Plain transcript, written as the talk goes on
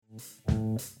I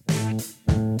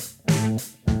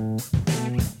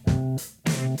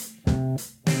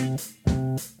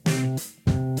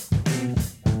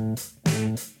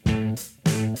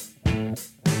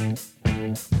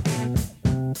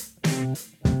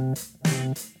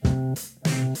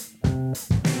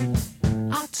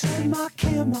turn my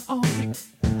camera on.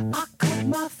 I cut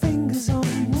my fingers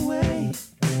on the way.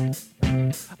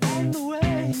 On the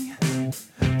way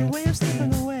of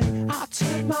slipping away. I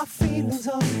turned my feelings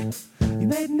on. You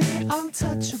made me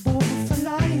untouchable for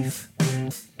life.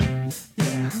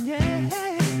 Yeah,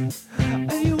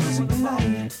 and you wasn't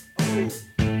right.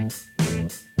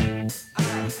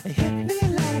 It hit me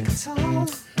like a tone.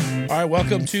 All right,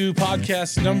 welcome to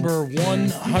podcast number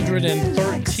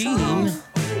 113.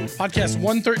 Podcast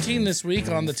 113 this week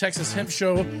on the Texas Hemp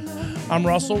Show. I'm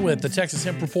Russell with the Texas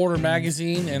Hemp Reporter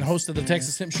magazine and host of the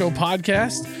Texas Hemp Show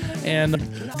podcast. And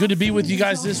good to be with you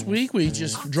guys this week. We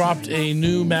just dropped a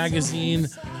new magazine.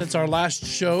 That's our last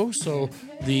show. So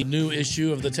the new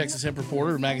issue of the Texas Hemp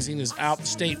Reporter magazine is out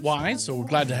statewide. So we're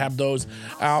glad to have those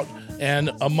out.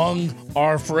 And among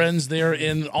our friends there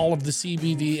in all of the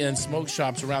CBD and smoke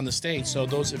shops around the state. So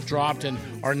those have dropped and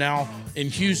are now in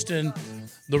Houston,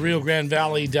 the Rio Grande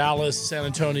Valley, Dallas, San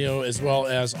Antonio, as well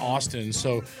as Austin.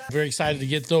 So very excited to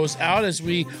get those out as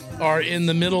we are in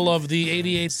the middle of the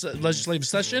 88th legislative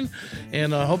session.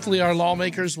 And hopefully our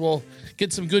lawmakers will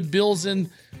get some good bills in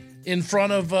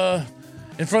front of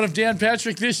Dan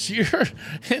Patrick this year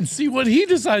and see what he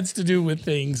decides to do with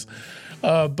things.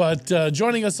 But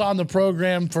joining us on the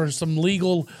program for some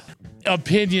legal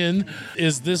opinion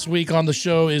is this week on the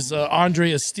show is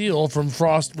Andrea Steele from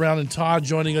Frost, Brown, and Todd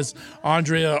joining us.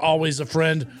 Andrea, always a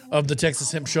friend of the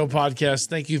Texas Hemp Show podcast.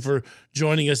 Thank you for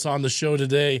joining us on the show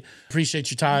today.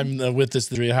 Appreciate your time with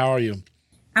us, Andrea. How are you?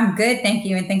 I'm good, thank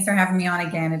you, and thanks for having me on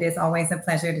again. It is always a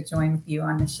pleasure to join with you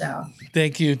on the show.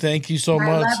 Thank you so much.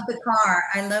 I love the car.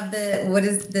 I love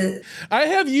I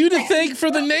have you to thank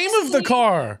for the name of the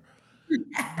car.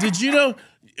 Did you know?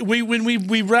 When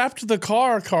we wrapped the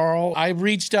car, Carl, I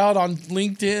reached out on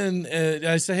LinkedIn and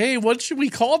I said, hey, what should we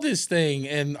call this thing?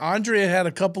 And Andrea had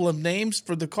a couple of names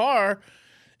for the car,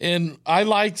 and I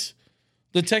liked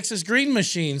the Texas Green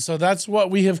Machine. So that's what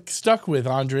we have stuck with,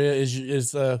 Andrea,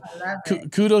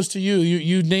 kudos to you.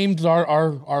 You named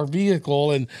our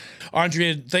vehicle. And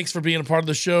Andrea, thanks for being a part of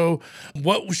the show.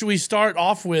 What should we start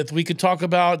off with? We could talk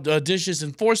about DSHS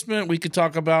enforcement. We could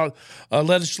talk about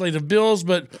legislative bills,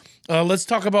 but let's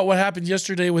talk about what happened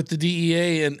yesterday with the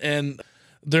DEA and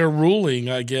their ruling,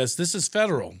 I guess. This is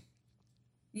federal.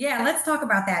 Yeah, let's talk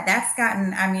about that. That's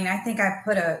gotten, I think I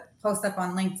put a post up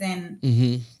on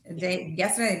LinkedIn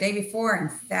yesterday, the day before,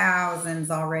 and thousands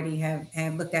already have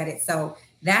looked at it. So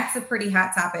that's a pretty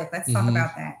hot topic. Let's talk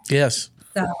about that. Yes.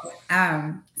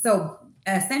 So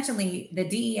essentially the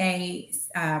DEA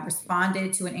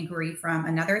responded to an inquiry from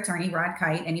another attorney, Rod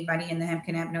Kite. Anybody in the hemp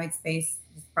cannabinoid space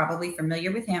is probably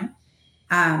familiar with him.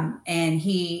 And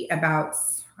he, about,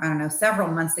 several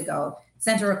months ago,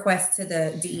 sent a request to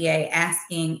the DEA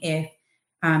asking if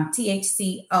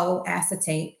THCO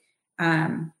acetate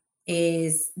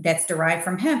that's derived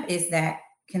from hemp, is that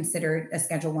considered a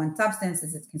Schedule I substance?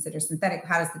 Is it considered synthetic?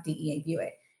 How does the DEA view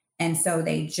it? And so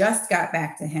they just got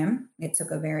back to him. It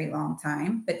took a very long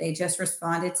time, but they just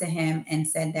responded to him and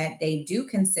said that they do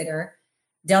consider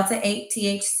Delta 8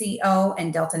 THCO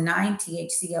and Delta 9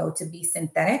 THCO to be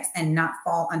synthetics and not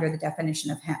fall under the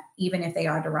definition of hemp, even if they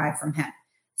are derived from hemp.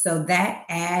 So that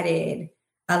added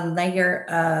a layer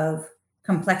of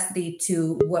complexity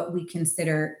to what we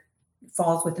consider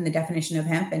falls within the definition of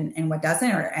hemp and what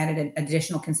doesn't, or added an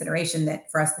additional consideration that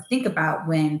for us to think about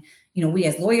when, we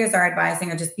as lawyers are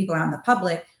advising, or just people out in the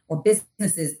public or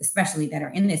businesses, especially that are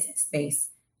in this space,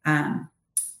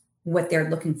 what they're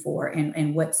looking for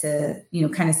and what to,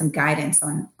 kind of some guidance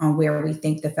on where we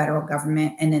think the federal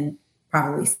government and then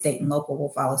probably state and local will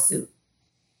follow suit.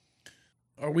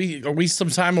 Are we some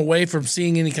time away from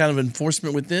seeing any kind of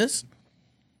enforcement with this?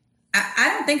 I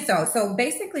don't think so. So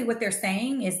basically what they're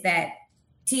saying is that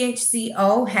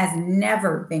THCO has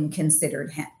never been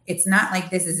considered hemp. It's not like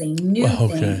this is a new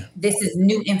thing. This is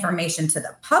new information to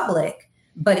the public,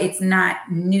 but it's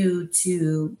not new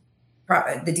to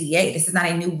the DEA. This is not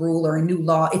a new rule or a new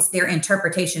law. It's their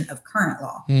interpretation of current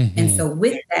law. Mm-hmm. And so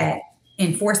with that,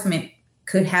 enforcement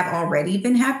could have already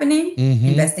been happening. Mm-hmm.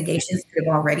 Investigations could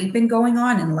have already been going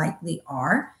on and likely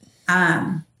are.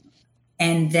 And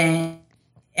then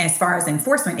as far as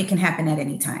enforcement, it can happen at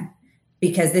any time,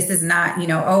 because this is not,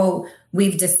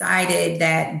 we've decided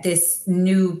that this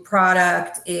new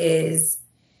product is,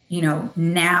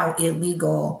 now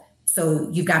illegal. so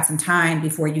you've got some time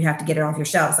before you have to get it off your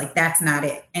shelves. Like, that's not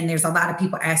it. And there's a lot of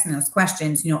people asking those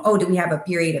questions, oh, do we have a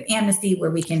period of amnesty where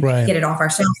we can get it off our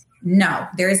shelves? No,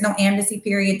 there is no amnesty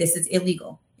period. This is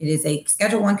illegal. It is a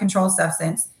Schedule I controlled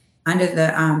substance under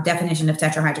the definition of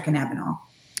tetrahydrocannabinol.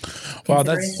 Wow,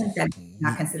 that's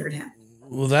not considered hemp.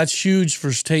 Well, that's huge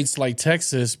for states like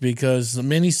Texas, because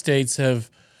many of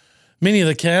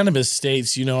the cannabis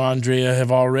states, Andrea,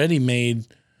 have already made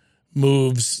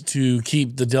moves to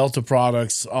keep the Delta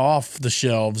products off the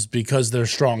shelves because they're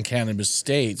strong cannabis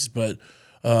states. But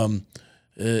so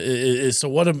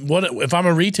what if I'm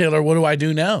a retailer? What do I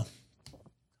do now?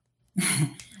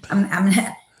 Can't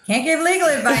give legal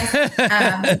advice.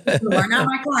 Who are not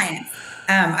my clients.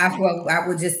 I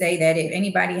would just say that if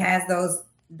anybody has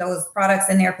those products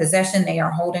in their possession, they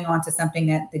are holding on to something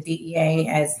that the DEA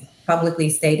has publicly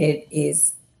stated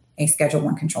is a Schedule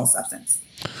I controlled substance.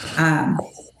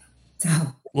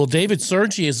 Well, David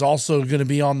Sergi is also going to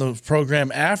be on the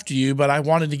program after you, but I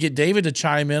wanted to get David to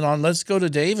chime in on. Let's go to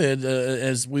David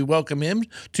as we welcome him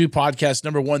to podcast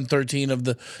number 113 of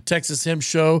the Texas Hemp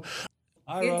Show.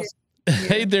 Hi, Russ.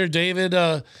 Hey there, David.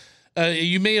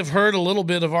 You may have heard a little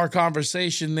bit of our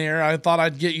conversation there. I thought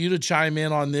I'd get you to chime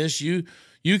in on this. You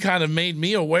kind of made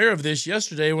me aware of this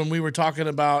yesterday when we were talking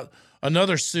about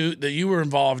another suit that you were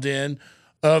involved in.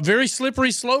 A very slippery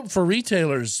slope for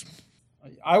retailers.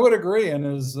 I would agree. And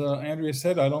as Andrea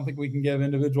said, I don't think we can give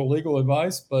individual legal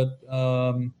advice, but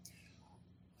I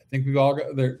think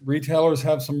the retailers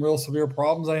have some real severe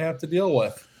problems they have to deal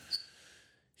with.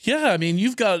 Yeah, I mean,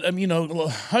 you've got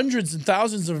hundreds and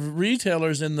thousands of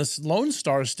retailers in the Lone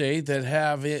Star State that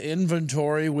have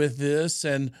inventory with this,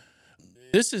 and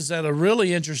this is at a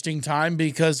really interesting time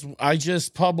because I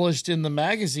just published in the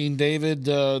magazine, David,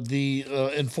 the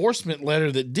enforcement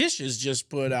letter that Dishes just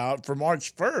put out for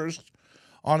March 1st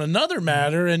on another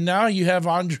matter, and now you have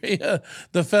Andrea,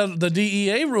 the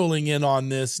DEA ruling in on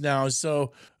this now.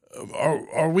 So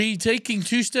are we taking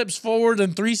 2 steps forward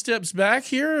and 3 steps back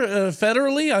here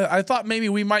federally? I thought maybe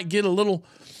we might get a little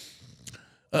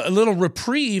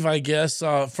reprieve, I guess,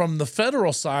 from the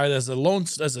federal side as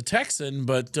a Texan,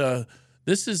 but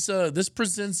this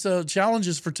presents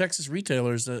challenges for Texas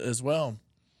retailers as well.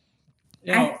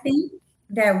 I think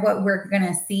that what we're going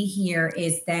to see here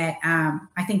is that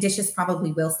I think Dishes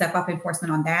probably will step up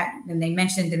enforcement on that. And they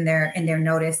mentioned in their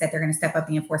notice that they're going to step up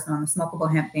the enforcement on the smokable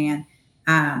hemp ban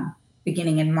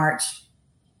beginning in March.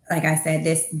 Like I said,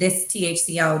 this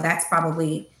THCO, that's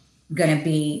probably going to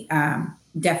be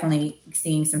definitely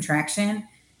seeing some traction.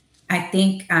 I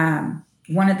think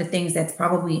one of the things that's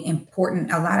probably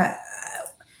important,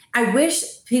 I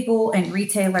wish people and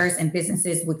retailers and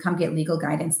businesses would come get legal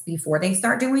guidance before they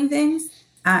start doing things.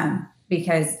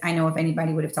 Because I know if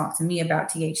anybody would have talked to me about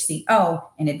THCO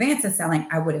in advance of selling,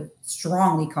 I would have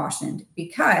strongly cautioned,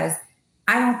 because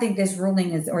I don't think this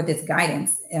ruling or this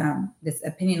guidance, this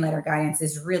opinion letter guidance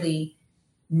is really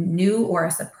new or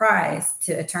a surprise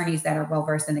to attorneys that are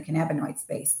well-versed in the cannabinoid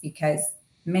space, because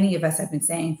many of us have been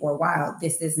saying for a while,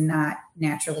 this is not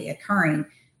naturally occurring,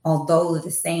 although the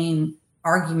same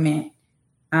argument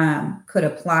could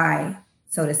apply,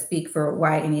 so to speak, for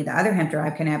why any of the other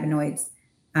hemp-derived cannabinoids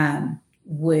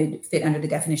would fit under the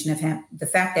definition of hemp. The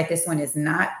fact that this one is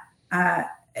not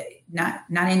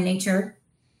in nature,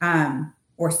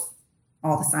 or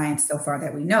all the science so far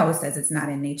that we know says it's not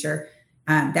in nature,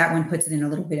 that one puts it in a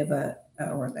little bit of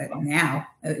now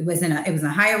it was in a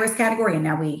higher risk category, and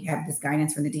now we have this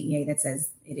guidance from the DEA that says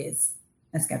it is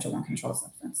a Schedule I controlled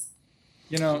substance.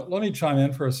 Let me chime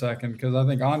in for a second, because I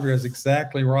think Andrea is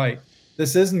exactly right.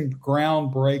 This isn't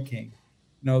groundbreaking.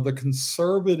 The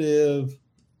conservative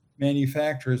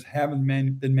manufacturers haven't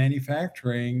been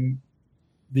manufacturing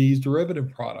these derivative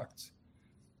products.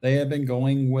 They have been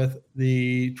going with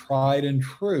the tried and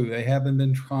true. They haven't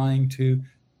been trying to,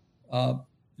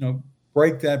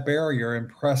 break that barrier and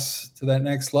press to that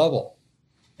next level.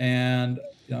 And,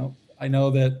 I know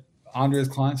that Andrea's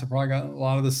clients have probably gotten a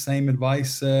lot of the same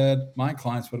advice that my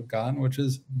clients would have gotten, which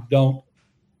is don't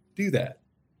do that.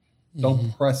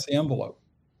 Don't press the envelope.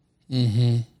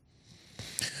 Mm-hmm.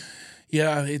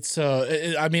 Yeah, it's.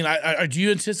 I mean, do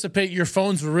you anticipate your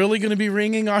phone's really going to be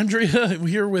ringing, Andrea,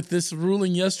 here with this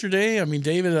ruling yesterday? I mean,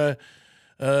 David,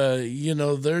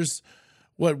 there's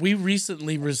what we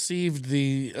recently received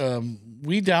we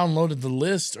downloaded the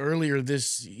list earlier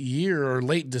this year or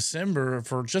late December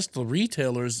for just the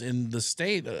retailers in the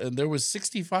state. There was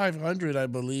 6,500, I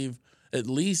believe, at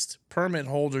least permit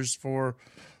holders for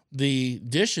the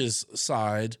Dishes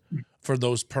side for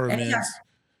those permits.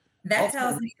 That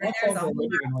tells me that there's a whole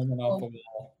lot.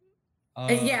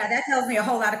 Yeah, that tells me a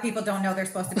whole lot of people don't know they're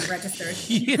supposed to be registered.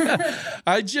 Yeah,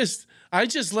 I just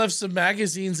left some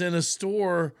magazines in a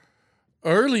store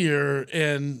earlier,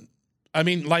 and I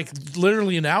mean, like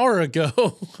literally an hour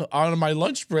ago on my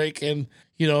lunch break, and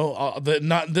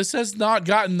this has not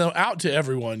gotten out to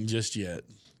everyone just yet.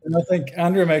 And I think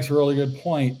Andrea makes a really good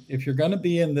point. If you're going to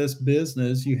be in this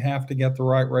business, you have to get the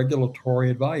right regulatory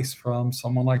advice from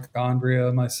someone like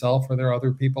Andrea, myself, or there are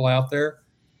other people out there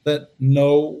that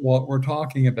know what we're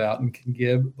talking about and can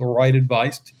give the right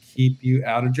advice to keep you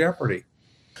out of jeopardy.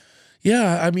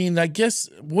 Yeah, I mean, I guess,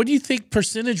 what do you think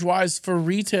percentage-wise for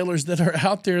retailers that are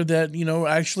out there that,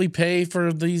 actually pay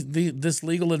for this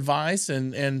legal advice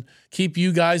and keep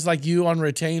you guys like you on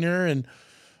retainer? And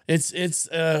it's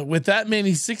with that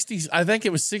many 60, I think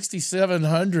it was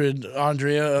 6,700,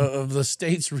 Andrea, of the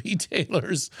state's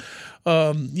retailers,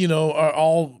 are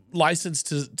all licensed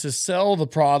to sell the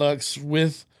products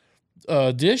with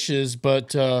dishes.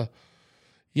 But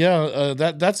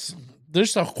that's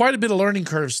there's quite a bit of learning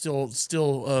curve still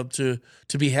to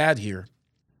be had here.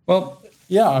 Well,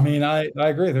 yeah, I mean, I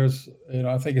agree. There's,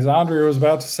 I think as Andrea was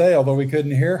about to say, although we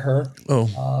couldn't hear her,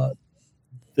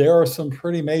 there are some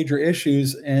pretty major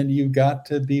issues, and you've got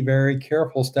to be very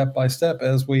careful step by step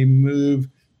as we move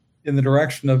in the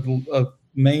direction of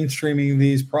mainstreaming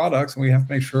these products, and we have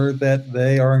to make sure that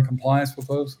they are in compliance with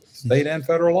both state and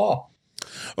federal law.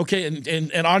 Okay,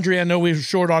 and Andrea, I know we're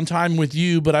short on time with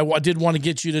you, but I did want to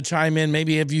get you to chime in.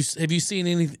 Maybe have you seen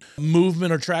any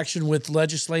movement or traction with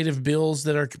legislative bills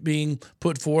that are being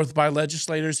put forth by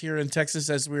legislators here in Texas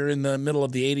as we're in the middle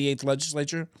of the 88th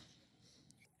legislature?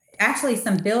 Actually,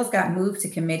 some bills got moved to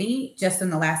committee just in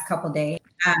the last couple of days.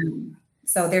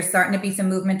 So there's starting to be some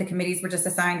movement. The committees were just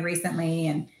assigned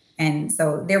recently, and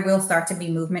so there will start to be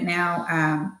movement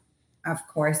now. Of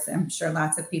course, I'm sure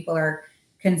lots of people are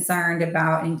concerned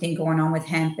about anything going on with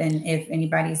hemp, and if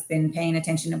anybody's been paying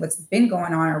attention to what's been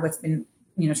going on or what's been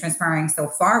transpiring so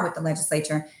far with the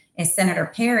legislature, is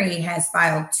Senator Perry has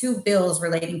filed 2 bills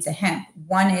relating to hemp.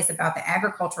 One is about the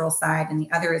agricultural side, and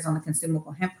the other is on the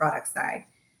consumable hemp product side.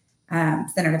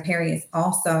 Senator Perry is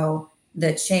also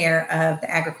the chair of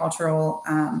the agricultural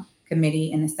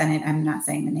committee in the Senate. I'm not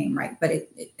saying the name right, but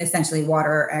it essentially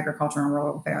water, agriculture, and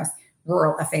rural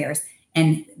affairs.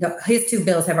 And his 2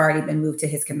 bills have already been moved to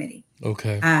his committee.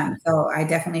 Okay. So I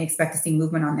definitely expect to see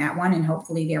movement on that one, and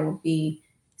hopefully there will be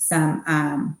some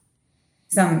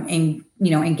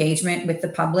engagement with the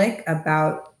public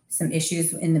about some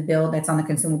issues in the bill that's on the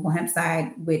consumable hemp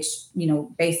side, which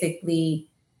basically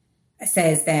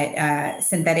says that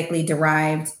synthetically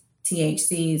derived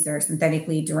THCs or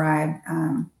synthetically derived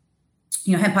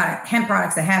hemp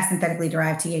products that have synthetically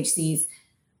derived THCs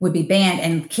would be banned,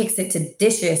 and kicks it to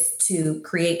DSHIS to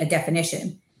create a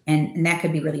definition. And that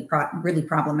could be really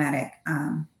problematic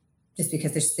just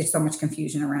because there's so much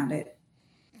confusion around it.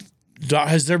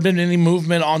 Has there been any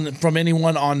movement from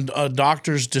anyone on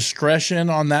doctors'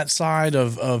 discretion on that side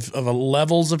of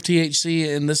levels of THC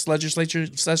in this legislature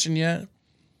session yet?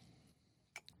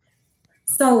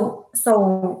 So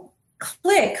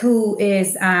Click, who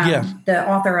is the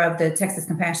author of the Texas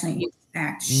Compassionate Use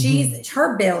Act,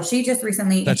 her bill, she just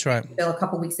recently That's right. a bill a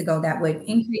couple weeks ago that would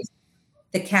increase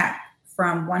the cap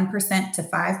from 1% to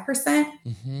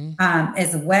 5%,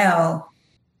 as well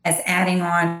as adding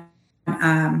on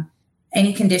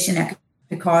any condition that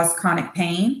could cause chronic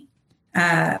pain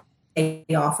off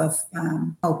of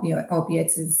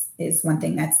opiates is one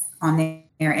thing that's on there.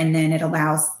 And then it would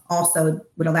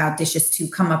allow DSHIS to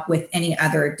come up with any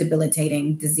other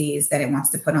debilitating disease that it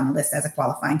wants to put on the list as a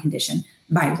qualifying condition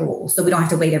by rule. So we don't have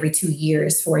to wait every 2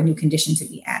 years for a new condition to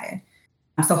be added.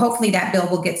 So hopefully that bill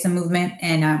will get some movement.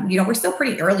 And, we're still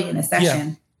pretty early in the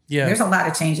session. Yeah. There's a lot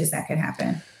of changes that could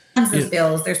happen. Tons of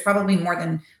bills. There's probably more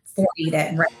than 40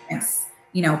 that reference,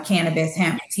 cannabis,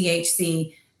 hemp,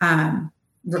 THC,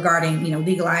 regarding,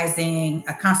 legalizing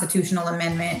a constitutional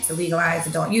amendment to legalize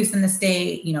adult use in the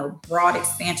state, broad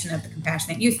expansion of the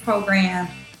compassionate use program.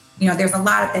 There's a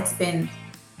lot that's been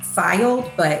filed,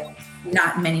 but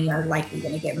not many are likely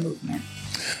going to get movement.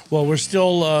 Well, we're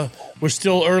still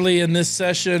early in this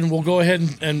session. We'll go ahead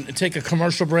and take a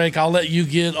commercial break. I'll let you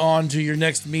get on to your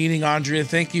next meeting, Andrea.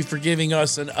 Thank you for giving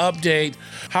us an update.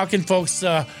 How can folks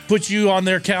put you on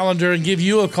their calendar and give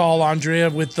you a call,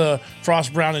 Andrea, with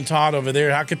Frost, Brown, and Todd over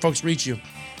there? How can folks reach you?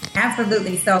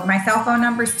 Absolutely. So my cell phone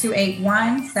number is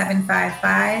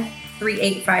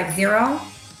 281-755-3850.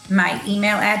 My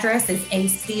email address is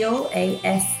asteel,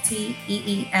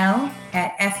 ASTEEL,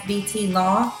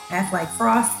 @FBTLaw, F like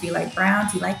Frost, B like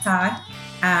Brown, T like Todd.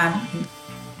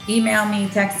 Email me,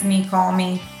 text me, call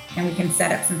me, and we can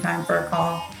set up some time for a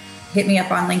call. hit me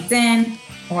up on LinkedIn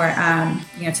or,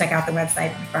 check out the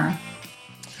website and firm.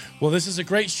 Well, this is a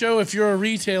great show if you're a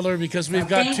retailer because we've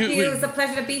got Thank you. It was a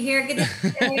pleasure to be here.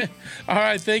 All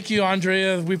right. Thank you,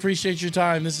 Andrea. We appreciate your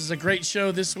time. This is a great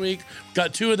show this week.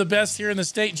 Got two of the best here in the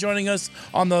state joining us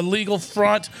on the legal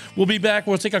front. We'll be back.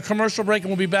 We'll take a commercial break and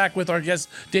we'll be back with our guest,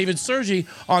 David Sergi,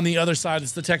 on the other side.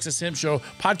 It's the Texas Hemp Show,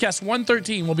 podcast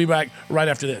 113. We'll be back right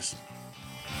after this.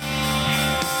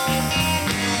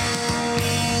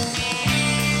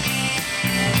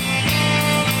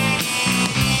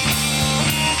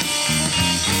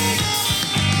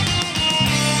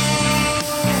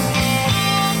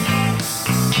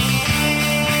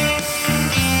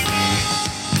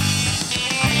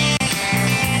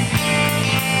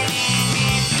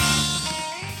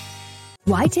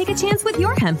 Why take a chance with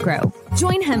your hemp grow?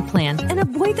 Join Hemp Plan and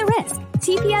avoid the risk.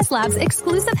 TPS Labs'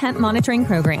 exclusive hemp monitoring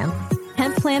program.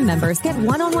 Hemp Plan members get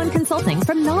one-on-one consulting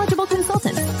from knowledgeable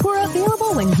consultants who are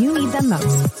available when you need them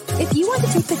most. If you want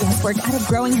to take the guesswork out of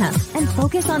growing hemp and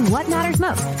focus on what matters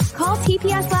most, call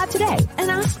TPS Lab today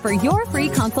and ask for your free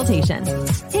consultation.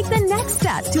 Take the next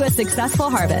step to a successful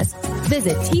harvest.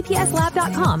 Visit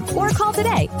tpslab.com or call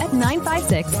today at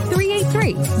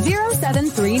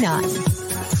 956-383-0739.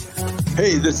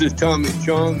 Hey, this is Tommy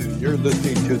Chong, and you're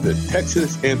listening to the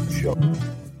Texas Hemp Show.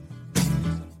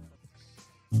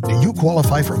 Do you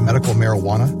qualify for medical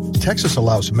marijuana? Texas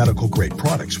allows medical-grade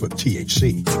products with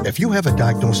THC. If you have a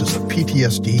diagnosis of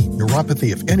PTSD,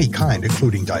 neuropathy of any kind,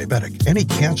 including diabetic, any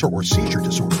cancer or seizure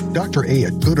disorder, Dr. A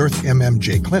at Good Earth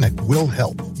MMJ Clinic will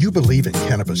help. You believe in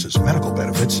cannabis's medical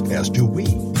benefits, as do we.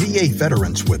 VA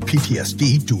veterans with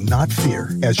PTSD do not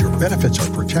fear, as your benefits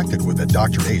are protected with a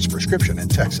Dr. A's prescription in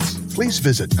Texas. Please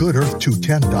visit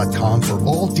goodearth210.com for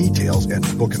all details and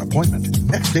book an appointment.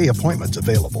 Next day appointments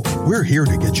available. We're here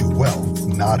to get you well,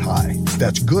 not high.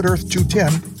 That's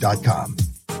goodearth210.com.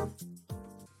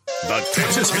 The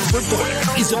Texas Hemp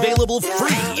Reporter is available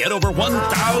free at over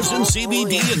 1,000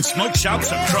 CBD and smoke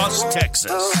shops across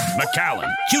Texas.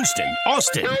 McAllen, Houston,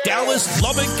 Austin, Dallas,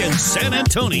 Lubbock, and San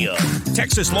Antonio.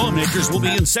 Texas lawmakers will be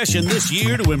in session this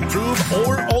year to improve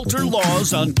or alter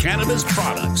laws on cannabis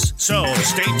products. So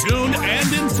stay tuned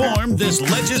and informed this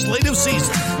legislative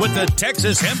season with the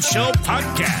Texas Hemp Show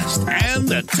podcast and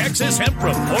the Texas Hemp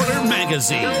Reporter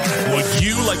magazine. Would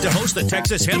you like to host the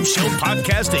Texas Hemp Show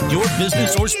podcast at your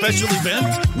business or special event?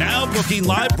 Now booking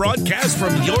live broadcasts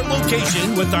from your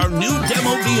location with our new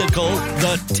demo vehicle,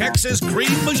 the Texas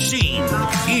Green Machine.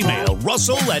 Email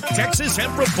Russell at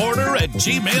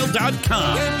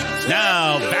TexasHempReporter@gmail.com.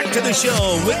 Now back to the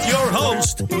show with your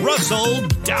host, Russell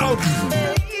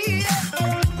Dowden.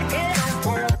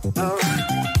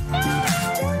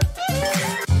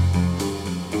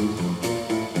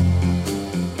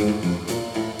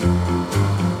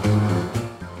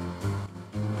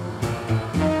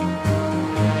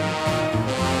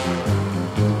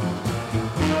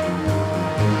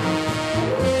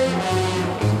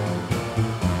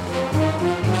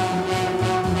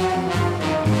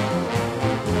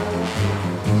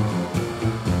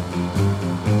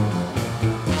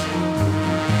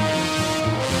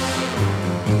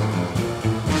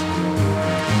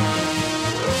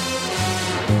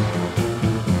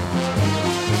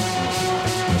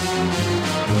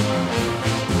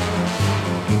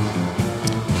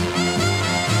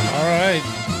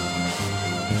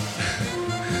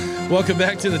 Welcome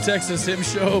back to the Texas Hemp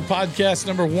Show, podcast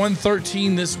number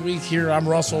 113 this week here. I'm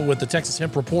Russell with the Texas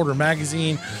Hemp Reporter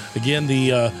magazine. Again,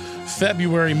 the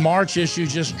February-March issue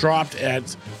just dropped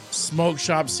at smoke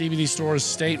shop CBD stores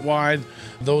statewide.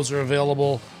 Those are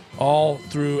available all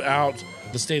throughout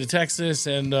the state of Texas.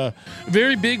 And a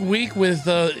very big week with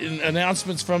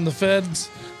announcements from the feds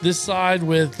this side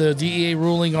with the DEA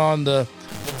ruling on the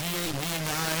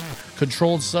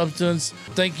controlled substance.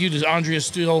 Thank you to Andrea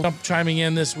Steele chiming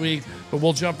in this week, but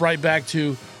we'll jump right back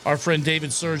to our friend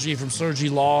David Sergi from Sergi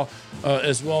Law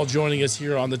as well, joining us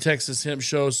here on the Texas Hemp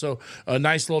Show. So a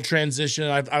nice little transition.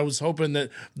 I was hoping that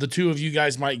the two of you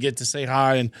guys might get to say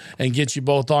hi and get you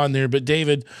both on there. But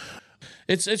David,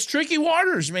 it's tricky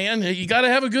waters, man. You got to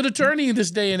have a good attorney in this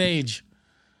day and age.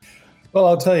 Well,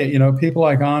 I'll tell you, people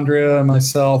like Andrea and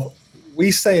myself,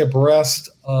 we stay abreast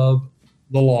of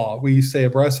the law. We stay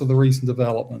abreast of the recent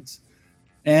developments.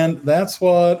 And that's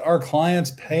what our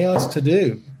clients pay us to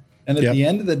do. And at the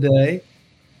end of the day,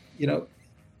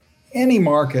 any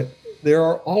market, there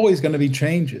are always going to be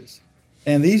changes.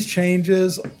 And these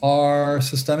changes are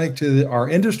systemic to our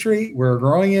industry. We're a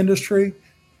growing industry.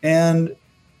 And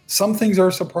some things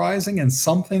are surprising and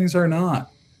some things are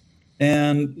not.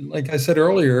 And like I said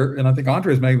earlier, and I think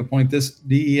Andrea is making the point, this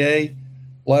DEA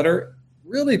letter,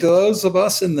 really to those of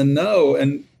us in the know,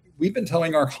 and we've been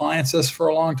telling our clients this for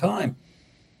a long time.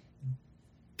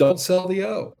 Don't sell the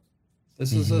O.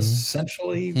 This is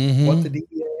essentially what the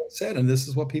DEA said, and this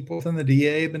is what people within the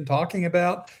DEA have been talking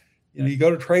about. You go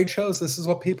to trade shows, this is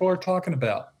what people are talking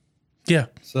about. Yeah.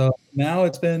 So now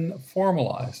it's been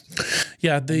formalized.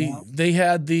 Yeah, they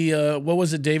had the what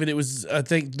was it, David? It was, I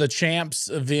think, the Champs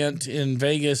event in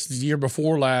Vegas the year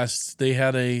before last. They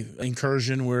had a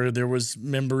incursion where there was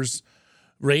members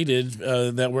raided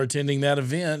that were attending that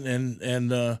event,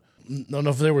 and I don't know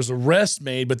if there was arrests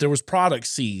made, but there was product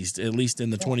seized, at least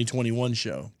in the 2021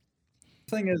 show.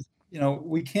 The thing is,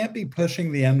 we can't be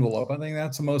pushing the envelope. I think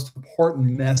that's the most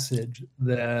important message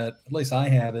that at least I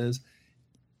have is,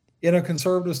 in a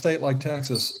conservative state like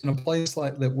Texas, in a place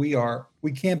like that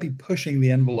we can't be pushing the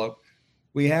envelope.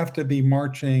 We have to be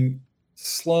marching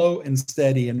slow and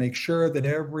steady and make sure that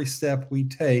every step we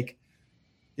take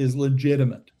is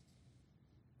legitimate.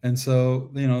 And so,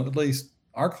 at least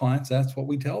our clients, that's what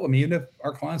we tell them, even if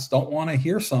our clients don't want to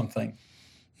hear something.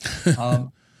 We'd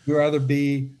rather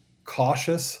be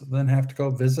cautious than have to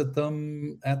go visit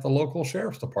them at the local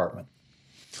sheriff's department.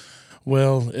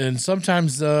 Well, and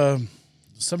sometimes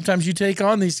you take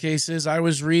on these cases. I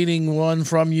was reading one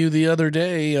from you the other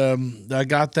day. I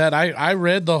got that. I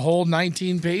read the whole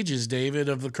 19 pages, David,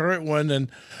 of the current one,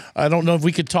 and I don't know if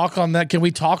we could talk on that. Can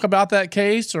we talk about that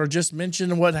case or just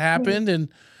mention what happened? And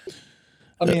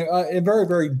in very,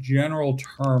 very general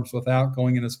terms, without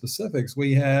going into specifics,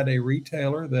 we had a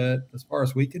retailer that, as far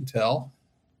as we can tell,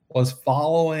 was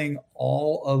following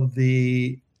all of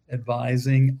the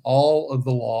advising, all of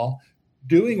the law,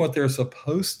 doing what they're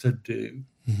supposed to do.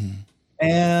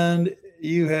 And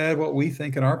you had what we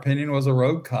think, in our opinion, was a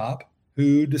rogue cop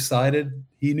who decided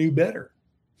he knew better.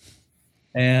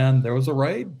 And there was a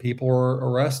raid. People were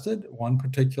arrested. One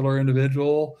particular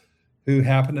individual who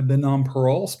happened to have been on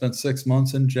parole spent 6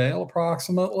 months in jail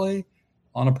approximately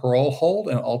on a parole hold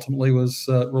and ultimately was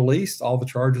released. All the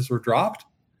charges were dropped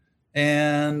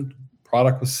and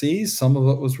product was seized. Some of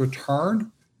it was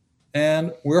returned.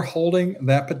 And we're holding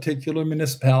that particular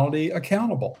municipality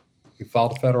accountable. We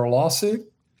filed a federal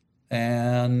lawsuit,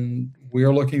 and we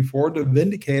are looking forward to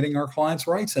vindicating our clients'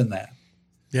 rights in that.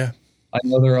 Yeah. I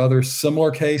know there are other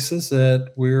similar cases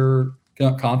that we're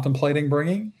contemplating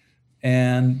bringing,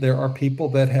 and there are people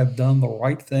that have done the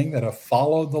right thing, that have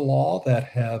followed the law, that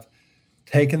have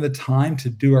taken the time to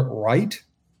do it right,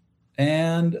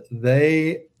 and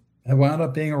they have wound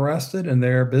up being arrested, and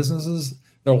their businesses,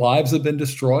 their lives have been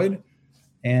destroyed.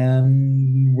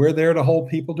 And we're there to hold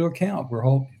people to account.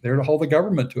 We're there to hold the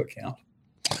government to account.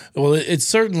 Well, it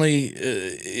certainly,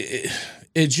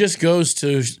 it just goes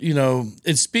to,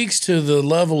 it speaks to the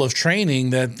level of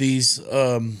training that these,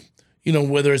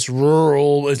 whether it's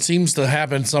rural, it seems to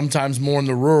happen sometimes more in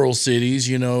the rural cities,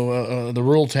 the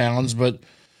rural towns. But,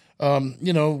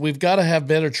 we've got to have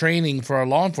better training for our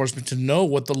law enforcement to know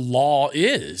what the law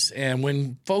is. And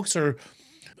when folks are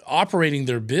operating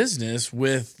their business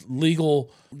with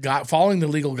following the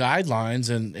legal guidelines,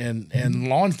 and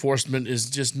law enforcement is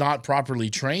just not properly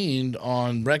trained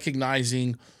on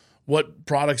recognizing what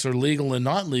products are legal and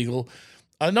not legal.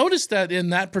 I noticed that in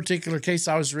that particular case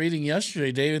I was reading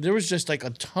yesterday, David, there was just like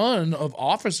a ton of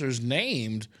officers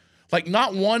named. Like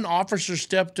not one officer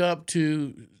stepped up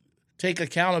to take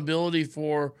accountability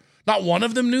for, not one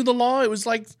of them knew the law. It was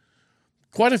like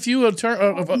quite a few of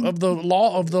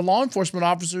the law enforcement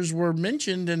officers were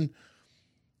mentioned, and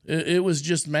it was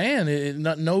just,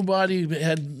 nobody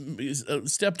had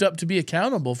stepped up to be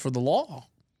accountable for the law.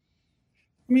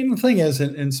 I mean, the thing is,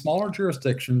 in smaller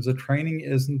jurisdictions, the training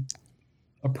isn't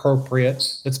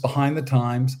appropriate. It's behind the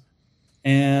times,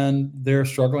 and they're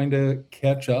struggling to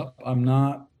catch up. I'm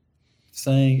not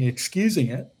saying excusing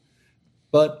it,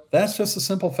 but that's just a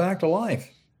simple fact of life.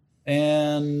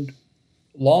 And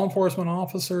law enforcement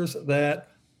officers that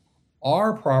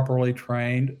are properly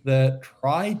trained, that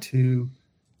try to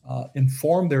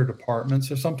inform their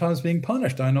departments, are sometimes being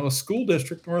punished. I know a school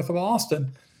district north of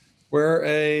Austin where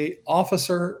a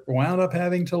officer wound up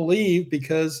having to leave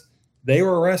because they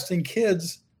were arresting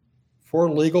kids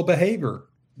for legal behavior.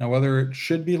 Now, whether it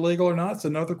should be legal or not is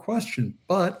another question,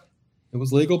 but it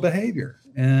was legal behavior.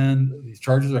 And these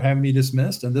charges are having to be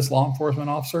dismissed, and this law enforcement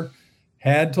officer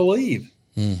had to leave.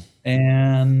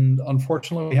 And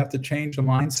unfortunately, we have to change the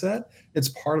mindset. It's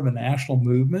part of a national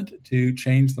movement to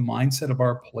change the mindset of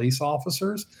our police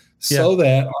officers so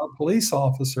that our police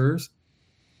officers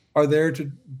are there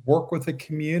to work with the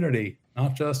community,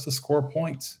 not just to score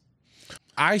points.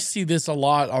 I see this a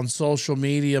lot on social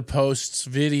media posts,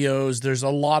 videos. There's a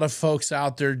lot of folks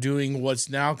out there doing what's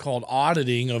now called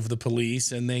auditing of the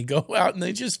police, and they go out and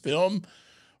they just film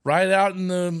right out in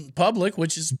the public,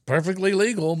 which is perfectly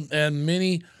legal. And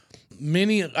many,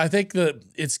 I think that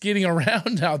it's getting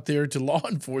around out there to law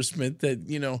enforcement that,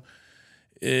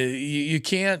 you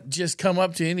can't just come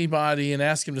up to anybody and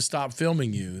ask him to stop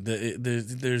filming you.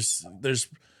 There's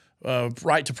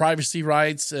right to privacy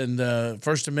rights and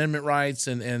First Amendment rights,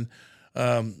 and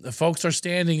folks are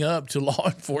standing up to law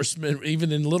enforcement,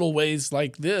 even in little ways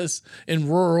like this in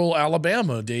rural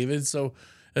Alabama, David. So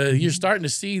you're starting to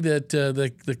see that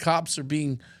the cops are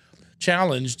being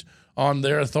challenged on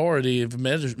their authority of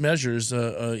measures,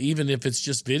 even if it's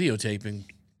just videotaping.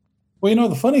 Well,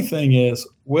 the funny thing is,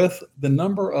 with the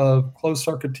number of closed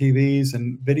circuit TVs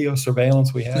and video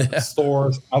surveillance we have in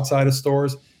stores, outside of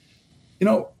stores,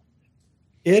 it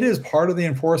is part of the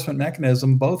enforcement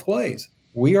mechanism both ways.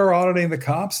 We are auditing the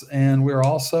cops, and we're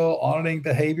also auditing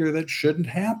behavior that shouldn't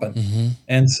happen. Mm-hmm.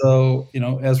 And so,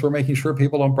 as we're making sure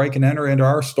people don't break and enter into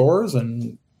our stores,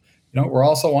 and, we're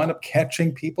also wind up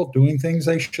catching people doing things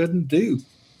they shouldn't do.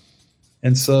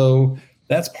 And so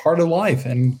that's part of life.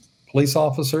 And police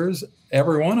officers,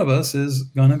 every one of us is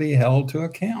going to be held to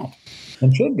account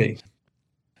and should be.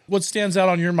 What stands out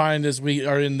on your mind as we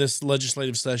are in this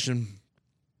legislative session?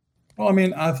 Well,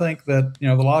 I think that,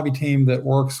 the lobby team that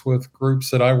works with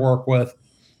groups that I work with,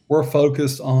 we're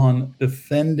focused on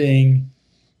defending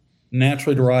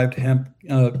naturally derived hemp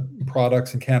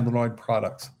products and cannabinoid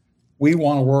products. We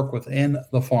want to work within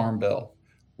the Farm Bill.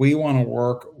 We want to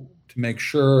work to make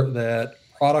sure that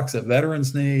products that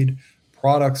veterans need,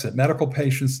 products that medical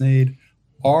patients need,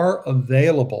 are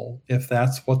available if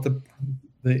that's what the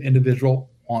individual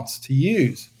wants to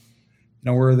use.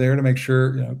 We're there to make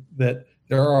sure, that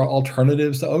there are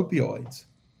alternatives to opioids.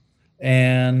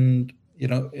 And,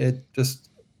 it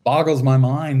just boggles my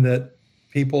mind that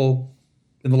people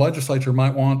in the legislature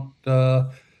might want a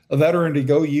veteran to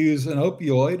go use an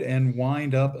opioid and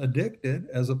wind up addicted,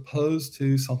 as opposed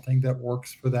to something that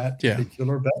works for that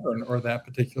particular veteran or that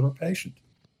particular patient.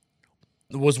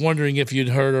 I was wondering if you'd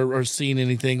heard or seen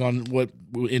anything on what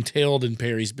entailed in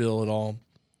Perry's bill at all.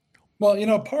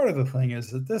 Well, part of the thing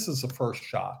is that this is the first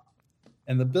shot.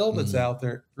 And the bill that's out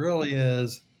there really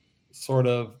is sort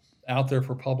of out there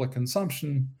for public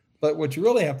consumption. But what you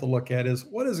really have to look at is,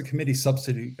 what is a committee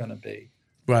substitute going to be?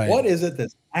 Right. What is it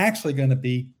that's actually going to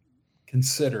be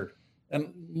considered?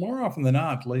 And more often than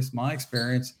not, at least my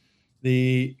experience,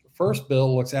 the first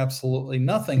bill looks absolutely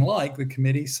nothing like the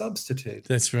committee substitute.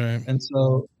 That's right. And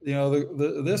so,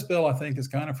 this bill, I think, is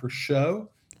kind of for show.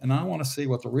 And I want to see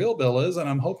what the real bill is. And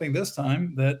I'm hoping this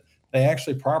time that they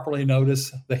actually properly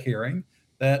notice the hearing,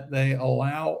 that they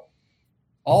allow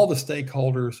all the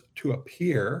stakeholders to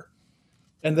appear,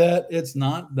 and that it's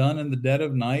not done in the dead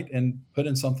of night and put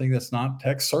in something that's not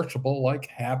text searchable like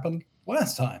happened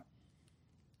last time.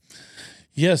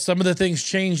 Yes, some of the things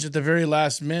changed at the very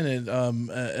last minute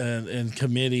in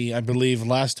committee. I believe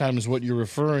last time is what you're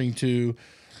referring to.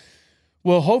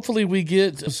 Well, hopefully we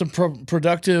get some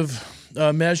productive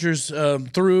measures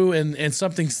through, and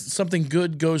something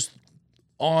good goes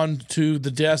on to the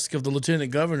desk of the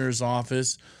Lieutenant Governor's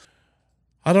office.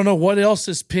 I don't know what else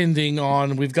is pending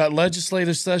on. We've got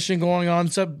legislative session going on.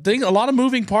 A lot of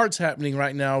moving parts happening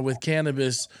right now with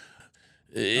cannabis.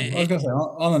 I was going to say,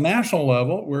 on the national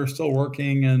level, we're still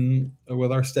working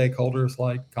with our stakeholders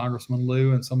like Congressman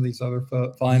Liu and some of these other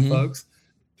fine folks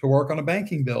to work on a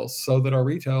banking bill so that our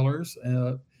retailers,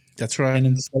 that's right, and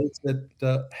in states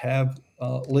that have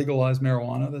legalized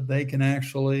marijuana, that they can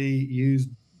actually use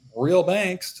real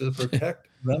banks to protect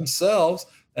themselves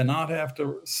and not have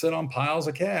to sit on piles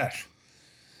of cash.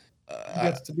 It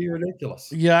gets to be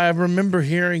ridiculous. Yeah, I remember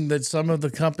hearing that some of the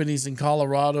companies in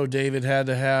Colorado, David, had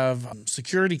to have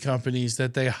security companies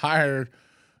that they hired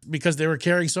because they were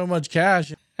carrying so much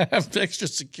cash, have extra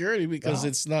security because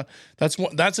it's not.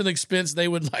 That's an expense they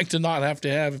would like to not have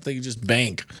to have if they could just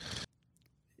bank.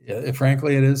 Yeah,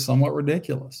 frankly, it is somewhat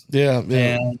ridiculous. Yeah.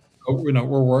 And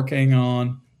we're working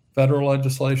on federal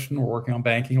legislation. We're working on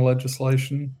banking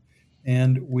legislation.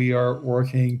 And we are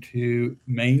working to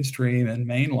mainstream and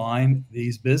mainline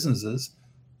these businesses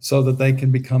so that they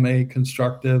can become a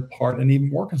constructive part, an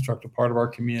even more constructive part of our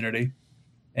community.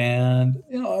 And,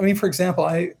 for example,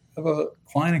 I have a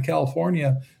client in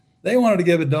California. They wanted to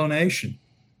give a donation.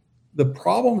 The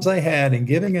problems they had in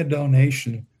giving a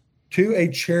donation to a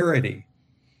charity,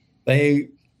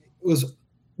 it was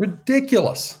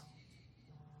ridiculous.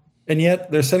 And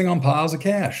yet they're sitting on piles of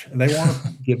cash, and they want to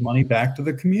give money back to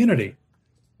the community.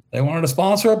 They wanted to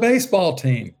sponsor a baseball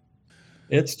team.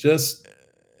 It's just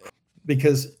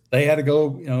because they had to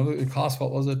go, it cost,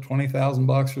 what was it,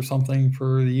 $20,000 or something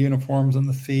for the uniforms and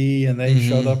the fee, and they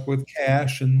showed up with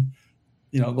cash, and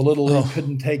the Little League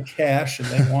couldn't take cash and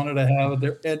they wanted to have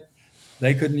it.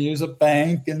 They couldn't use a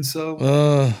bank. And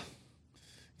so,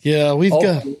 yeah, we've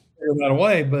got to figure that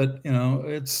away. But,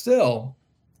 it's still,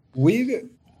 I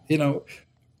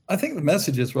think the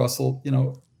message is, Russell,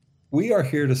 we are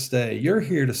here to stay. You're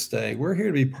here to stay. We're here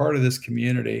to be part of this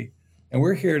community. And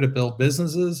we're here to build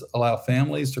businesses, allow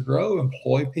families to grow,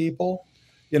 employ people.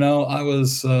 I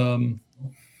was talking,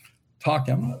 I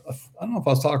don't know if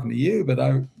I was talking to you, but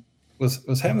I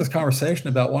was having this conversation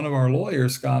about one of our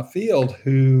lawyers, Scott Field,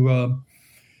 who,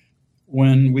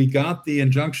 when we got the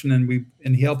injunction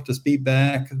and he helped us beat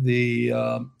back the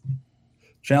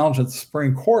challenge at the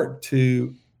Supreme Court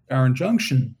to our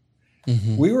injunction,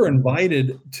 we were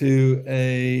invited to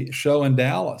a show in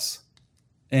Dallas.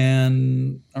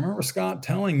 And I remember Scott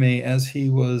telling me as he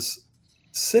was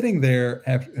sitting there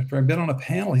after I'd been on a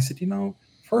panel, he said,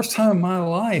 first time in my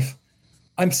life,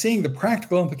 I'm seeing the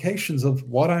practical implications of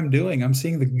what I'm doing. I'm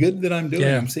seeing the good that I'm doing.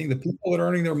 Yeah. I'm seeing the people that are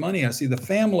earning their money. I see the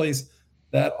families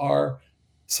that are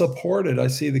supported. I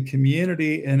see the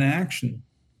community in action.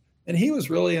 And he was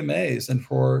really amazed. And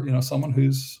for, someone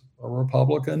who's a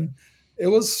Republican, it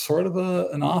was sort of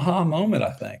an aha moment,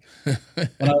 I think.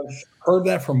 And I've heard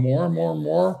that from more and more and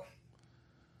more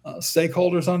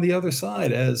stakeholders on the other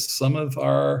side as some of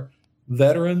our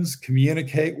veterans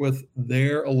communicate with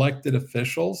their elected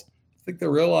officials. I think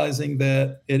they're realizing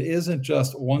that it isn't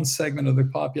just one segment of the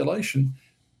population.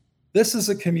 This is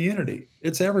a community.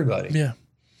 It's everybody. Yeah.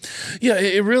 Yeah,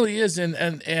 it really is.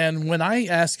 And when I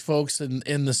ask folks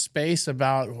in the space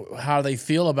about how they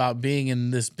feel about being in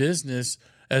this business,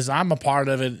 as I'm a part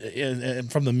of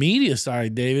it from the media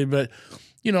side, David, but,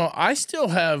 I still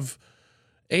have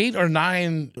 8 or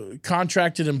 9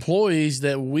 contracted employees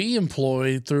that we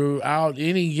employ throughout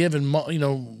any given month,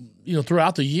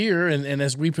 throughout the year. And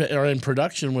as we are in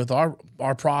production with our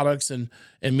products and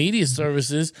media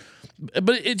services,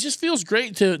 but it just feels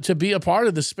great to be a part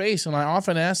of the space. And I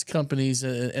often ask companies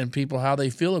and people how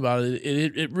they feel about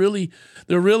it.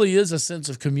 There really is a sense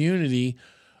of community,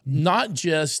 not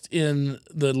just in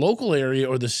the local area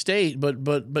or the state,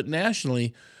 but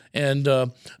nationally. And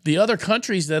the other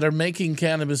countries that are making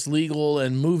cannabis legal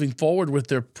and moving forward with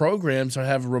their programs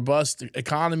have robust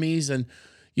economies. And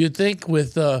you'd think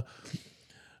with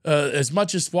as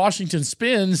much as Washington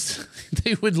spends,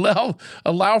 they would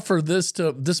allow for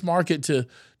this market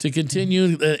to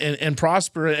continue and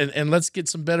prosper. And let's get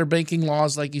some better banking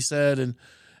laws, like you said,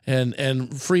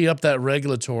 and free up that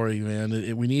regulatory,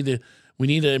 man. We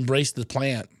need to embrace the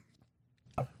plant.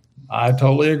 I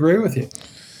totally agree with you.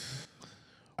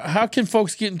 How can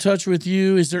folks get in touch with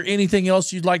you? Is there anything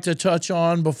else you'd like to touch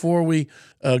on before we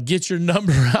get your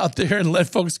number out there and let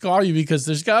folks call you? Because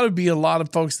there's got to be a lot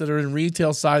of folks that are in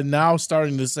retail side now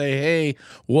starting to say, hey,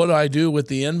 what do I do with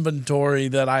the inventory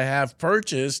that I have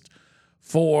purchased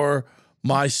for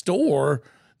my store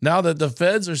now that the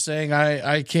feds are saying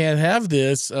I can't have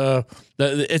this?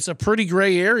 It's a pretty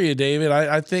gray area, David.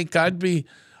 I think I'd be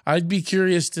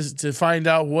curious to find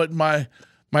out what my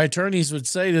attorneys would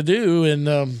say to do. And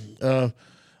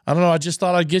I don't know. I just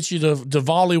thought I'd get you to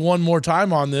volley one more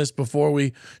time on this before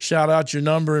we shout out your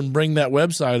number and bring that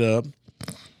website up.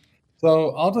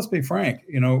 So I'll just be frank.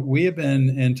 We have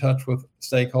been in touch with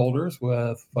stakeholders,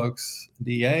 with folks,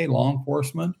 DA, law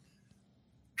enforcement,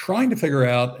 trying to figure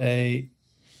out a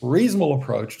reasonable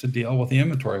approach to deal with the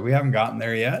inventory. We haven't gotten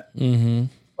there yet,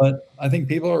 but I think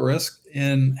people are at risk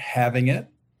in having it.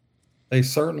 They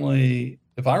certainly,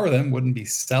 if I were them, wouldn't be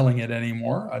selling it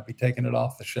anymore. I'd be taking it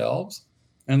off the shelves.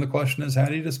 And the question is, how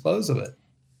do you dispose of it?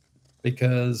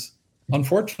 Because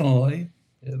unfortunately,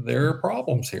 there are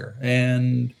problems here.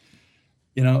 And,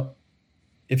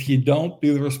 if you don't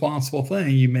do the responsible thing,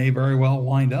 you may very well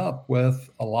wind up with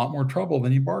a lot more trouble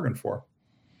than you bargained for.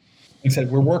 Like I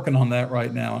said, we're working on that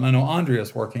right now. And I know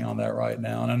Andrea's working on that right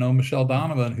now. And I know Michelle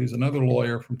Donovan, who's another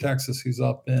lawyer from Texas, who's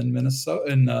up in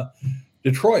Minnesota,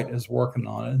 Detroit, is working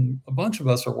on it, and a bunch of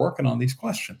us are working on these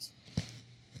questions.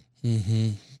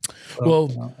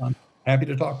 So, I'm happy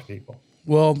to talk to people.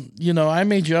 Well, I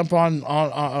may jump on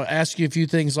ask you a few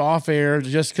things off air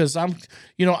just because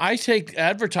I take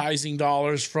advertising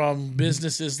dollars from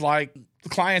businesses like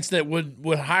clients that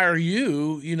would hire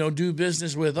you, do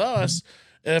business with us.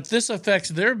 If this affects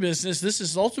their business, this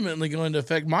is ultimately going to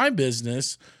affect my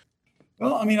business.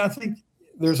 Well, I think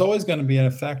there's always going to be an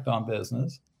effect on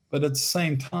business. But at the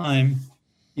same time,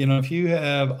 if you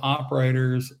have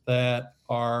operators that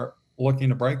are looking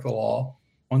to break the law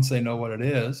once they know what it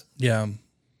is,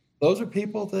 those are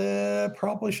people that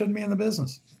probably shouldn't be in the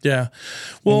business. Yeah.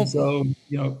 Well, and so,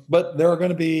 but there are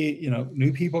going to be,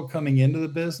 new people coming into the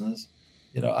business.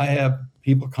 I have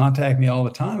people contact me all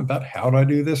the time about how do I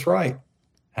do this right?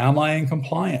 How am I in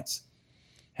compliance?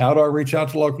 How do I reach out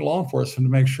to local law enforcement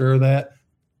to make sure that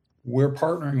we're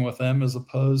partnering with them as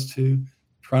opposed to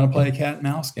trying to play a cat and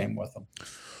mouse game with them?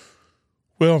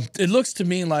 Well, it looks to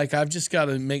me like I've just got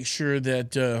to make sure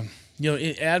that,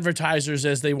 advertisers,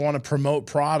 as they want to promote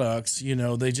products,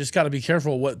 they just got to be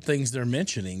careful what things they're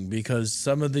mentioning, because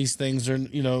some of these things are,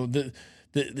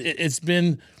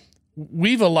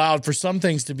 we've allowed for some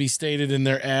things to be stated in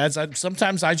their ads.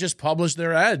 Sometimes I just publish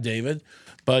their ad, David,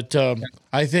 but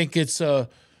I think it's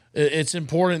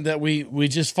important that we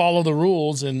just follow the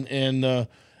rules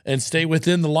and stay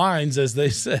within the lines, as they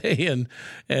say,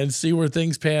 and see where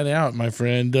things pan out, my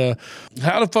friend.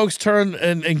 How do folks turn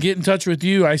and get in touch with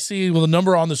you? I see the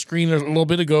number on the screen a little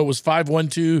bit ago was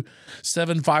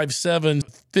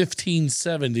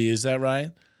 512-757-1570. Is that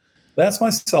right? That's my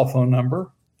cell phone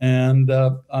number, and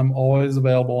I'm always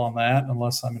available on that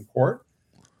unless I'm in court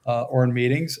or in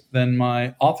meetings. Then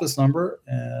my office number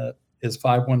is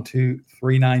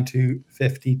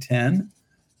 512-392-5010.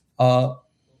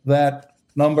 That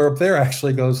number up there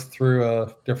actually goes through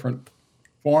a different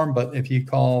form, but if you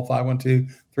call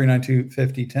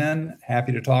 512-392-5010,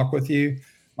 happy to talk with you.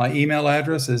 My email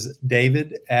address is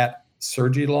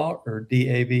david@sergilaw, or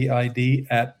DAVID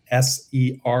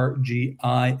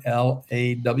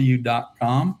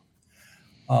 @SERGILAW.com.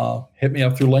 Hit me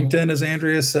up through LinkedIn, as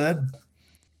Andrea said.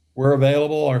 We're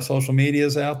available. Our social media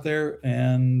is out there,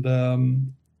 and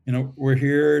we're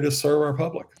here to serve our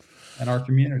public and our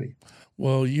community.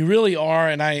 Well, you really are,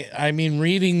 and I mean,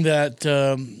 reading that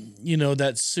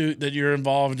that suit that you're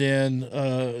involved in,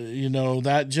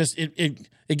 that just it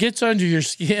gets under your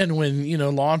skin when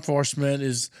law enforcement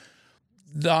is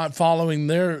not following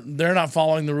they're not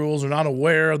following the rules, or not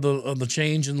aware of the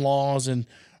change in laws, and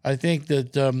I think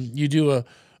that you do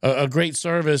a great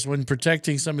service when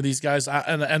protecting some of these guys.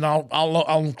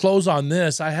 I'll close on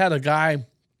this. I had a guy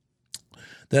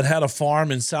that had a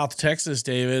farm in South Texas,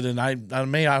 David, and I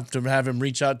may have to have him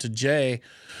reach out to Jay,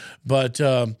 but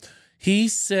he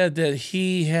said that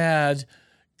he had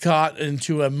got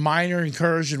into a minor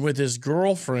incursion with his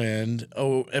girlfriend,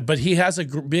 but he has a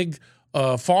big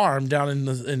farm down in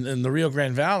the Rio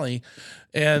Grande Valley,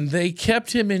 and they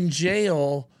kept him in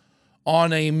jail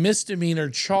on a misdemeanor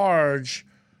charge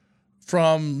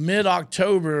from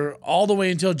mid-October all the way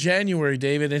until January,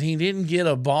 David, and he didn't get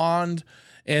a bond.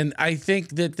 And I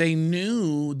think that they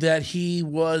knew that he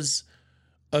was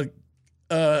a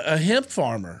hemp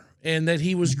farmer and that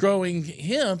he was growing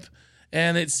hemp.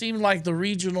 And it seemed like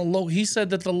he said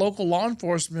that the local law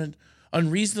enforcement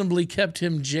unreasonably kept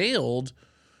him jailed.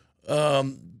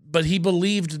 But he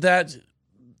believed that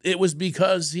it was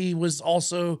because he was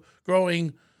also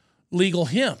growing legal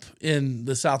hemp in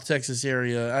the South Texas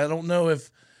area. I don't know if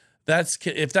that's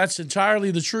entirely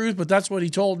the truth, but that's what he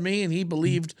told me, and he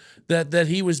believed that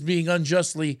he was being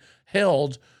unjustly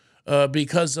held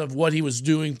because of what he was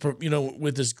doing,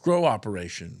 with his grow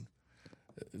operation.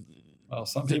 Well,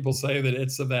 some people say that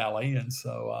it's a valley, and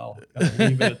so I'll kind of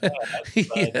leave it at that.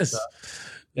 Yes.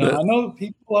 I know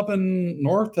people up in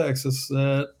North Texas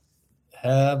that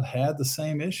have had the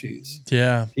same issues.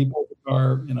 Yeah. People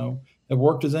are, have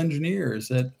worked as engineers,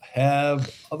 that have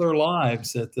other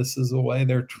lives, that this is a way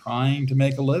they're trying to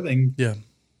make a living. Yeah.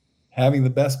 Having the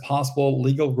best possible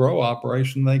legal grow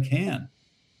operation they can.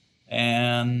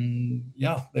 And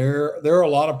yeah, there are a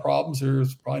lot of problems.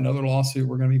 There's probably another lawsuit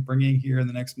we're going to be bringing here in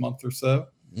the next month or so.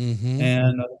 Mm-hmm.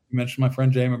 And you mentioned my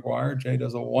friend Jay McGuire. Jay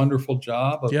does a wonderful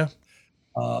job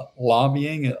of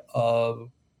lobbying, of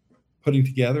putting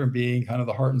together and being kind of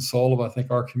the heart and soul of, I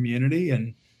think, our community.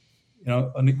 And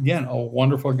and again, a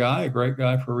wonderful guy, a great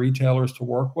guy for retailers to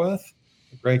work with,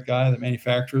 a great guy that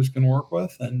manufacturers can work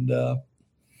with. And,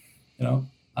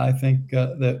 I think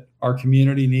that our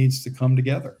community needs to come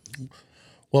together.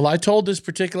 Well, I told this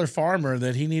particular farmer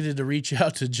that he needed to reach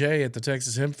out to Jay at the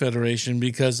Texas Hemp Federation,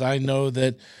 because I know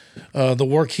that the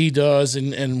work he does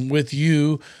and with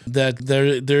you, that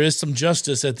there is some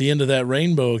justice at the end of that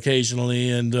rainbow occasionally.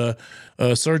 And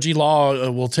Sergi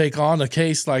Law will take on a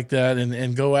case like that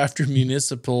and go after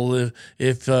municipal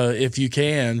if you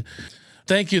can.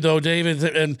 Thank you, though, David.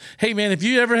 And hey, man, if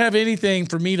you ever have anything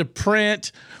for me to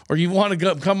print, or you want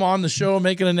to come on the show and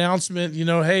make an announcement,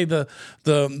 hey,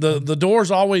 the door's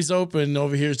always open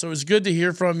over here. So it's good to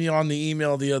hear from you on the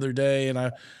email the other day, and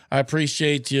I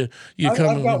appreciate you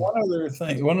coming. I've got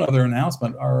one other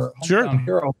announcement. Our Hometown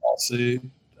Hero lawsuit.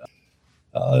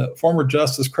 Former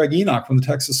Justice Craig Enoch from the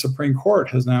Texas Supreme Court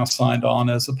has now signed on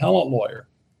as appellant lawyer.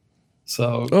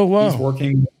 So he's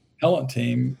working with the appellant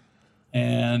team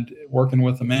and working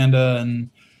with Amanda and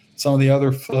some of the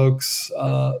other folks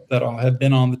that have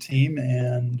been on the team.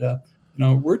 And,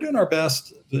 we're doing our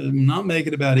best to not make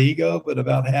it about ego, but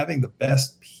about having the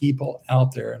best people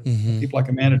out there. And people like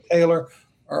Amanda Taylor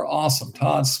are awesome.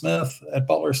 Todd Smith at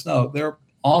Butler Snow, they're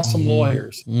awesome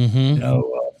lawyers.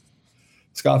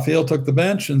 Scott Field took the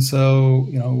bench, and so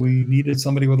we needed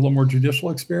somebody with a little more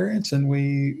judicial experience, and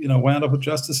we wound up with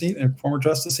former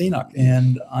Justice Enoch,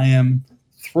 and I am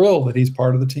thrilled that he's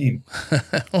part of the team.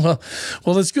 well,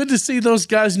 it's good to see those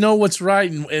guys know what's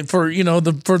right, and for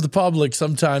for the public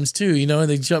sometimes too. And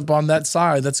they jump on that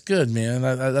side. That's good, man.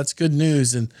 That's good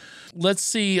news. And let's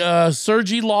see,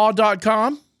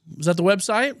 SurgyLaw.com. Is that the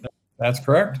website? That's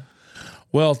correct.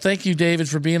 Well, thank you, David,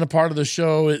 for being a part of the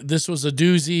show. This was a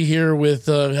doozy here with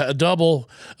a double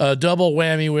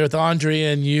whammy with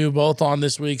Andrea and you both on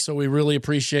this week. So we really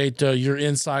appreciate your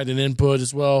insight and input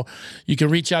as well. You can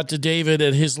reach out to David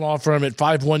at his law firm at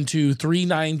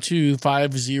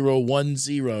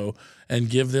 512-392-5010 and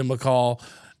give them a call.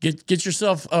 Get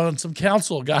yourself some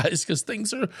counsel, guys, because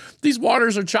these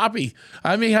waters are choppy.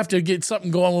 I may have to get something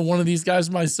going with one of these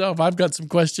guys myself. I've got some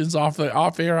questions off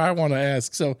air I want to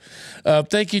ask. So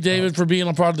thank you, David, for being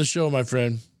a part of the show, my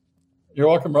friend. You're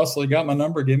welcome, Russell. You got my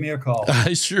number. Give me a call.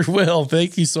 I sure will.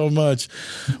 Thank you so much.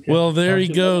 Well, there he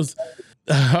goes.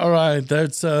 All right.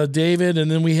 That's David. And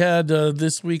then we had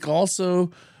this week also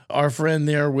our friend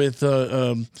there with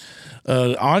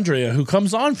Andrea, who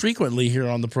comes on frequently here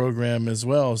on the program as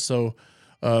well. So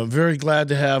very glad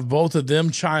to have both of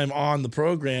them chime on the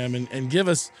program and give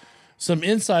us some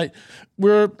insight.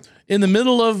 We're in the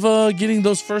middle of getting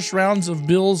those first rounds of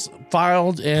bills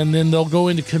filed, and then they'll go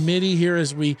into committee here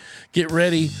as we get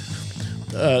ready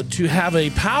to have a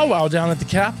powwow down at the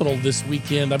Capitol this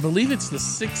weekend. I believe it's the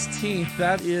 16th.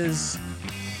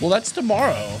 That's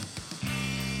tomorrow.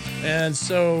 And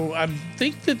so I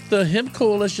think that the hemp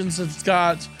coalitions have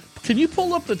got, can you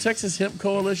pull up the Texas Hemp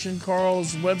Coalition,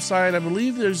 Carl's website? I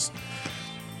believe it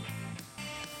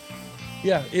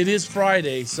is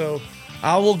Friday. So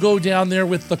I will go down there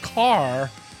with the car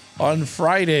on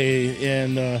Friday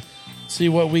and see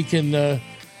what we can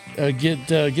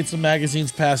get some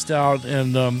magazines passed out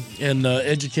and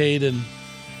educate and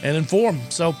inform.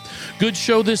 So good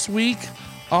show this week.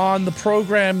 On the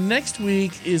program next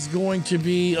week is going to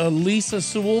be Lisa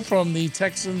Sewell from the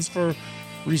Texans for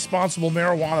Responsible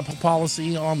Marijuana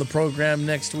Policy on the program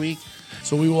next week.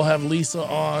 So we will have Lisa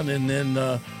on, and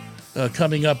then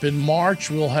coming up in March,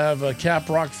 we'll have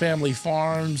Caprock Family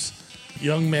Farms.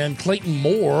 Young man Clayton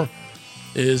Moore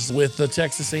is with the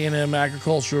Texas A&M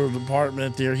Agricultural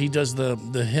Department there. He does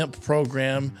the hemp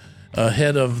program,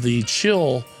 head of the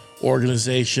Chill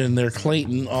organization there,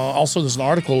 Clayton. Also, there's an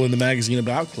article in the magazine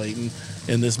about Clayton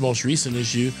in this most recent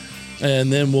issue.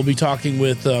 And then we'll be talking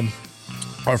with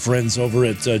our friends over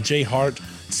at J. Hart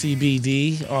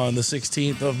CBD on the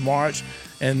 16th of March.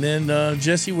 And then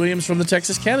Jesse Williams from the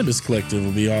Texas Cannabis Collective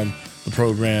will be on the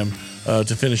program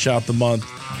to finish out the month.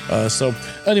 So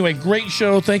anyway, great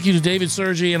show. Thank you to David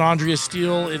Surgy and Andrea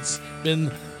Steele. It's been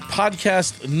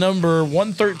podcast number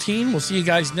 113. We'll see you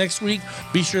guys next week.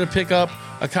 Be sure to pick up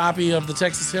a copy of the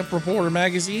Texas Hemp Reporter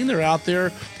magazine. They're out there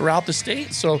throughout the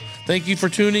state. So thank you for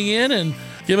tuning in, and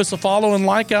give us a follow and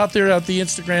like out there at the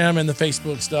Instagram and the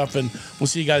Facebook stuff. And we'll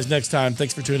see you guys next time.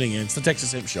 Thanks for tuning in. It's the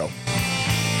Texas Hemp Show.